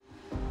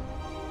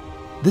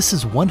This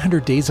is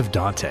 100 Days of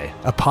Dante,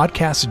 a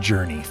podcast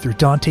journey through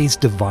Dante's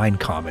Divine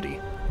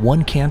Comedy,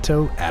 one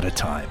canto at a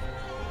time.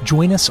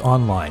 Join us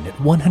online at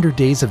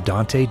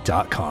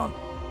 100daysofdante.com.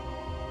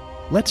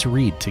 Let's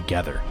read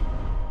together.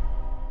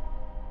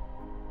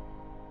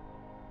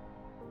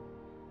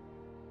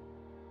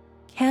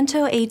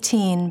 Canto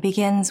 18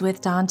 begins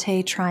with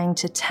Dante trying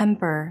to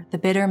temper the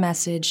bitter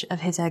message of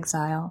his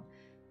exile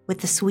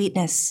with the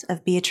sweetness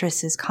of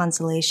Beatrice's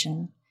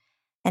consolation,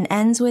 and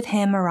ends with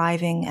him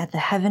arriving at the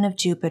heaven of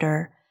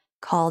Jupiter,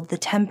 called the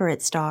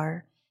Temperate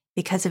Star,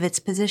 because of its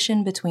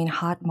position between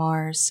hot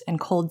Mars and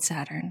cold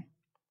Saturn.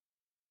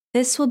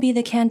 This will be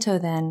the canto,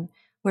 then,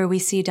 where we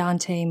see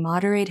Dante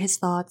moderate his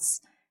thoughts,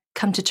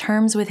 come to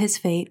terms with his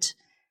fate,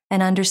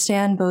 and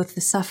understand both the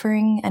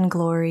suffering and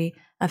glory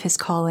of his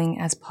calling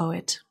as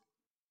poet.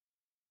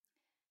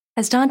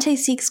 As Dante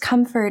seeks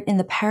comfort in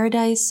the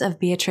paradise of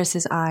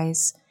Beatrice's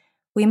eyes,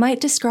 we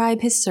might describe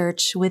his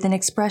search with an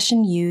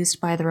expression used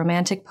by the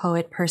Romantic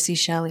poet Percy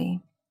Shelley.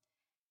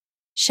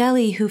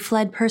 Shelley, who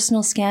fled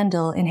personal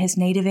scandal in his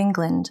native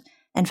England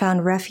and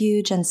found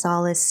refuge and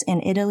solace in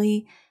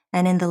Italy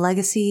and in the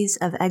legacies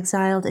of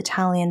exiled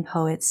Italian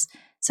poets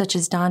such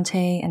as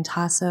Dante and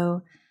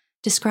Tasso,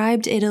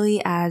 described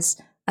Italy as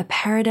a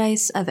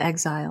paradise of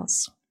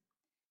exiles.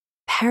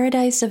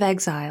 Paradise of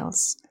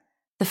exiles.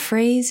 The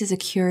phrase is a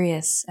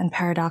curious and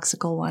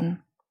paradoxical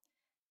one.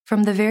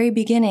 From the very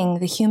beginning,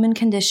 the human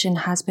condition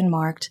has been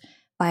marked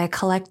by a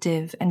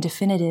collective and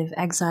definitive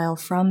exile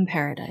from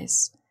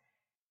paradise.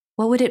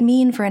 What would it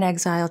mean for an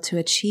exile to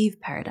achieve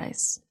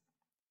paradise?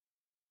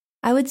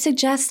 I would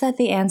suggest that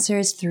the answer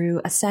is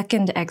through a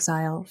second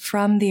exile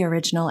from the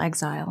original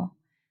exile,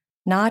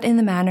 not in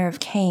the manner of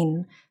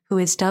Cain, who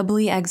is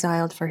doubly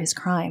exiled for his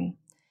crime,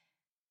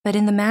 but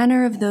in the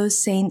manner of those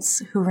saints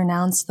who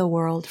renounce the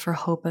world for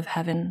hope of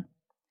heaven.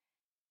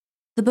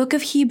 The book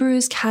of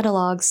Hebrews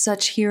catalogues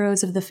such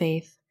heroes of the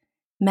faith,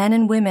 men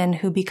and women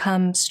who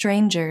become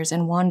strangers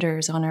and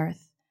wanderers on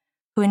earth,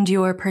 who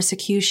endure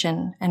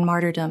persecution and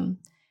martyrdom,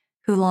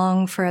 who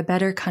long for a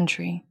better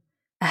country,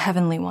 a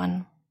heavenly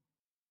one.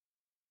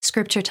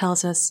 Scripture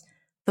tells us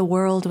the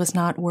world was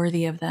not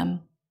worthy of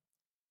them.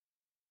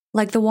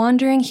 Like the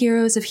wandering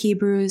heroes of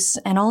Hebrews,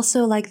 and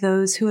also like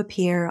those who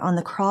appear on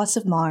the cross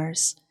of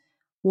Mars,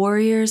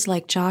 warriors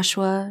like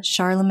Joshua,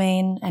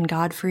 Charlemagne, and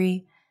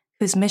Godfrey,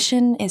 whose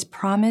mission is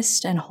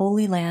promised and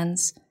holy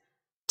lands,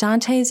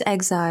 Dante's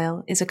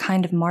exile is a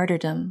kind of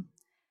martyrdom,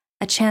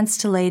 a chance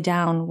to lay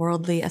down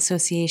worldly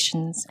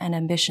associations and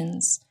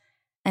ambitions,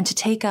 and to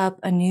take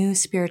up a new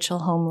spiritual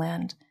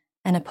homeland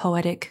and a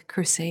poetic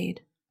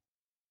crusade.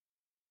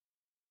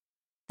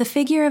 The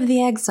figure of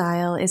the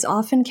exile is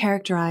often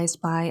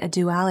characterized by a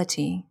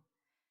duality.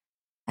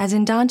 As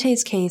in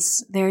Dante's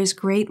case, there is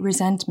great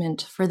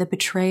resentment for the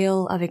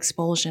betrayal of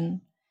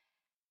expulsion,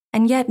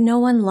 and yet no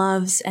one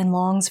loves and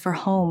longs for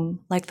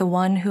home like the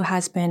one who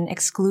has been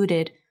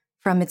excluded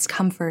from its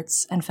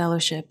comforts and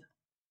fellowship.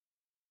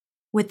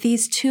 With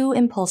these two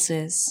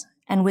impulses,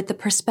 and with the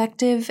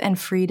perspective and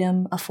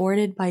freedom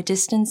afforded by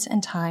distance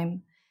and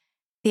time,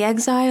 the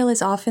exile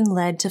is often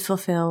led to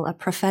fulfill a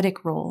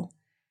prophetic role,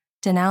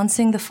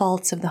 denouncing the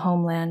faults of the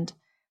homeland,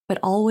 but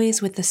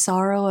always with the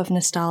sorrow of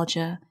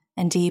nostalgia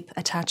and deep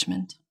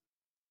attachment.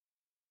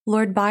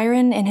 Lord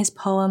Byron, in his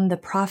poem The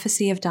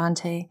Prophecy of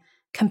Dante,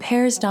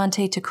 compares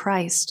Dante to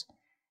Christ,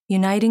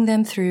 uniting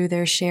them through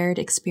their shared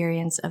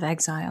experience of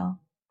exile.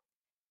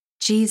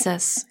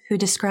 Jesus, who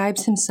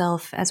describes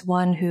himself as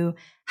one who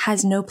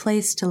has no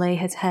place to lay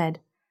his head,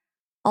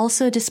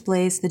 also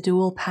displays the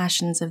dual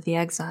passions of the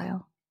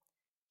exile.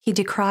 He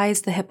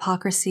decries the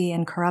hypocrisy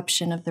and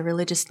corruption of the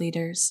religious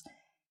leaders,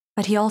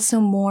 but he also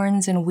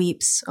mourns and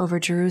weeps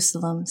over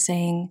Jerusalem,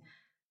 saying,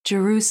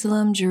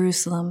 "Jerusalem,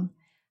 Jerusalem,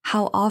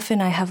 how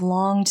often I have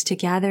longed to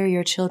gather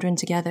your children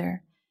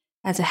together,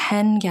 as a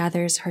hen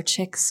gathers her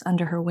chicks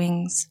under her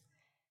wings,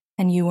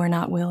 and you were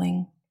not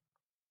willing."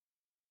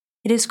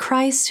 It is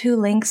Christ who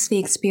links the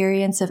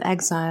experience of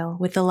exile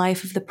with the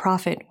life of the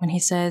prophet when he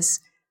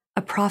says,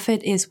 "A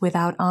prophet is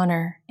without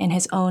honor in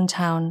his own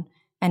town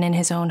and in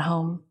his own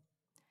home."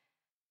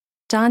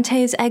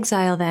 Dante's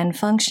exile, then,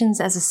 functions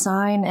as a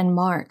sign and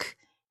mark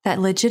that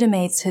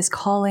legitimates his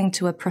calling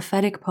to a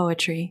prophetic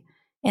poetry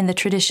in the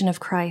tradition of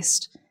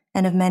Christ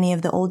and of many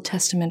of the Old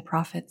Testament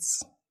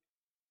prophets.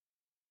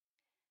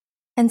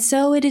 And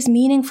so it is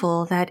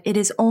meaningful that it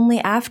is only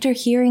after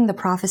hearing the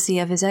prophecy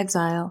of his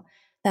exile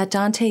that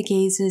Dante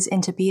gazes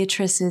into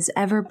Beatrice's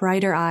ever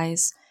brighter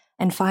eyes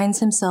and finds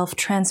himself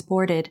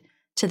transported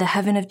to the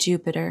heaven of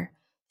Jupiter,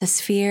 the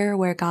sphere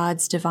where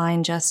God's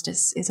divine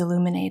justice is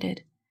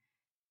illuminated.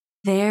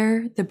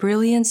 There, the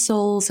brilliant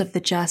souls of the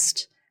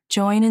just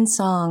join in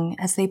song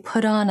as they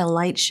put on a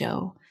light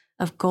show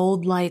of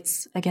gold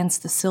lights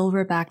against the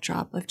silver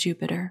backdrop of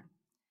Jupiter.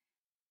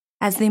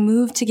 As they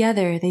move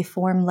together, they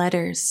form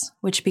letters,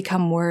 which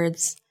become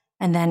words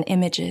and then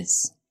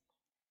images.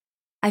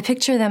 I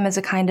picture them as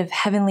a kind of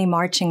heavenly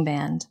marching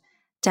band,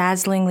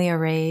 dazzlingly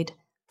arrayed,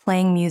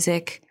 playing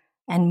music,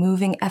 and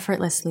moving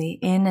effortlessly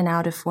in and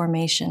out of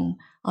formation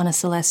on a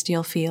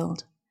celestial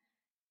field.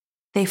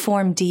 They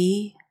form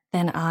D,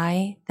 then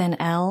I, then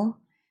L,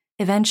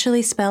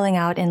 eventually spelling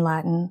out in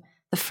Latin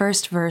the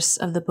first verse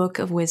of the Book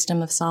of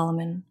Wisdom of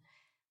Solomon,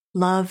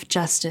 "Love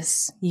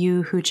justice,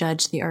 you who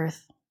judge the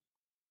earth."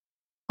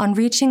 On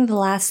reaching the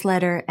last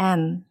letter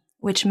M,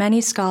 which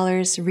many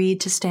scholars read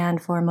to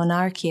stand for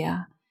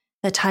Monarchia,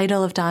 the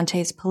title of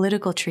Dante's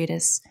political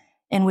treatise,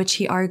 in which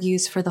he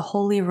argues for the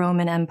Holy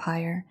Roman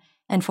Empire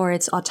and for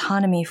its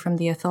autonomy from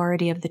the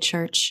authority of the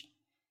Church,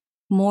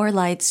 more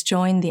lights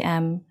join the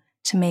M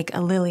to make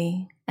a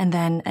lily and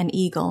then an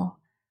eagle,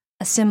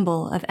 a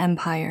symbol of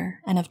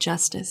empire and of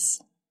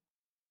justice.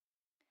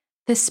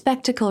 This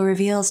spectacle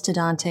reveals to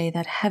Dante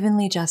that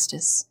heavenly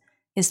justice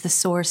is the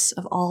source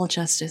of all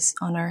justice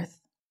on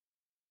earth.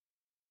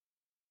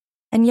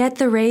 And yet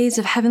the rays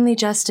of heavenly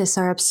justice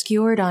are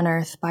obscured on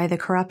earth by the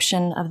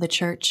corruption of the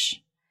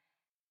Church.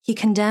 He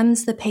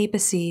condemns the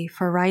papacy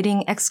for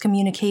writing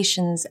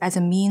excommunications as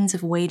a means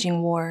of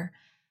waging war,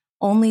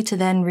 only to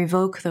then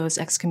revoke those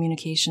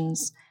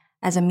excommunications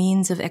as a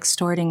means of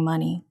extorting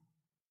money.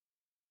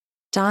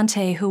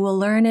 Dante, who will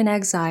learn in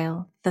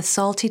exile the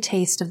salty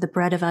taste of the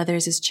bread of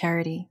others is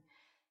charity,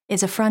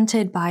 is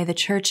affronted by the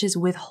Church's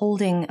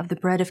withholding of the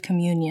bread of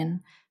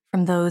communion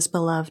from those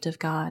beloved of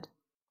God.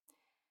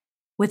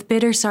 With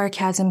bitter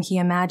sarcasm, he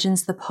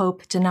imagines the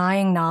Pope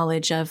denying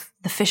knowledge of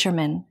the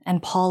fishermen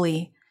and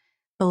Pauli,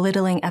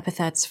 belittling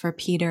epithets for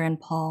Peter and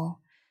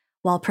Paul,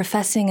 while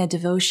professing a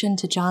devotion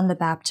to John the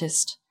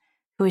Baptist,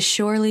 who is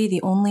surely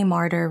the only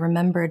martyr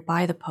remembered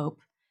by the Pope,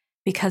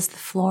 because the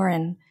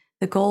florin,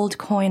 the gold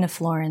coin of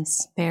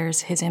Florence,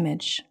 bears his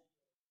image.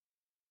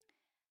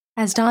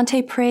 As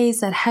Dante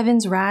prays that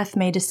heaven's wrath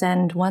may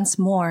descend once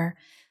more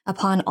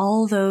upon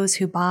all those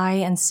who buy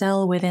and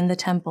sell within the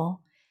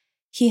temple,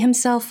 he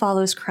himself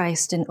follows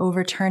Christ in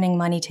overturning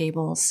money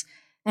tables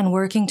and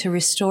working to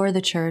restore the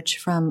Church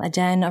from a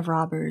den of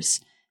robbers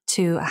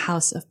to a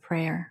house of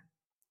prayer.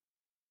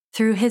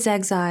 Through his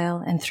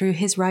exile and through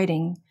his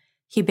writing,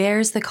 he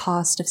bears the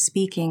cost of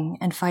speaking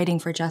and fighting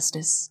for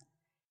justice.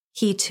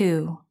 He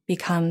too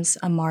becomes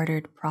a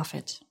martyred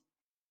prophet.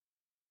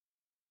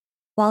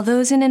 While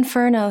those in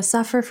Inferno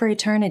suffer for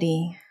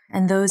eternity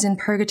and those in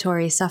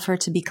purgatory suffer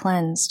to be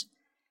cleansed,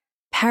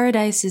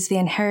 paradise is the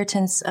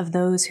inheritance of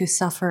those who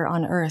suffer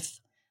on earth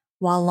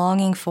while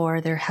longing for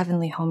their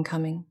heavenly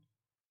homecoming.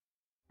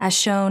 As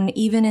shown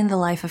even in the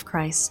life of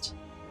Christ,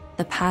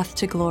 the path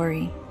to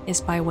glory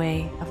is by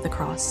way of the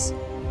cross.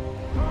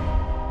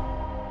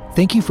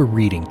 Thank you for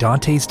reading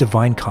Dante's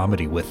Divine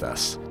Comedy with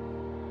us.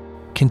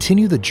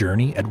 Continue the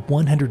journey at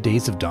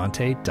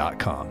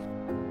 100daysofdante.com.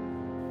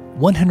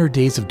 100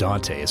 Days of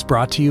Dante is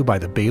brought to you by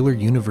the Baylor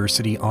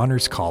University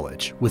Honors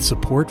College with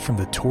support from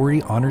the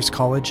Torrey Honors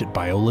College at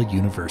Biola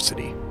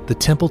University, the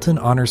Templeton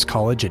Honors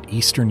College at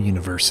Eastern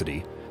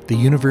University, the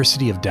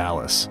University of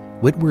Dallas,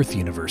 Whitworth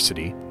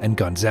University, and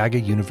Gonzaga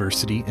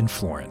University in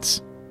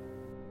Florence.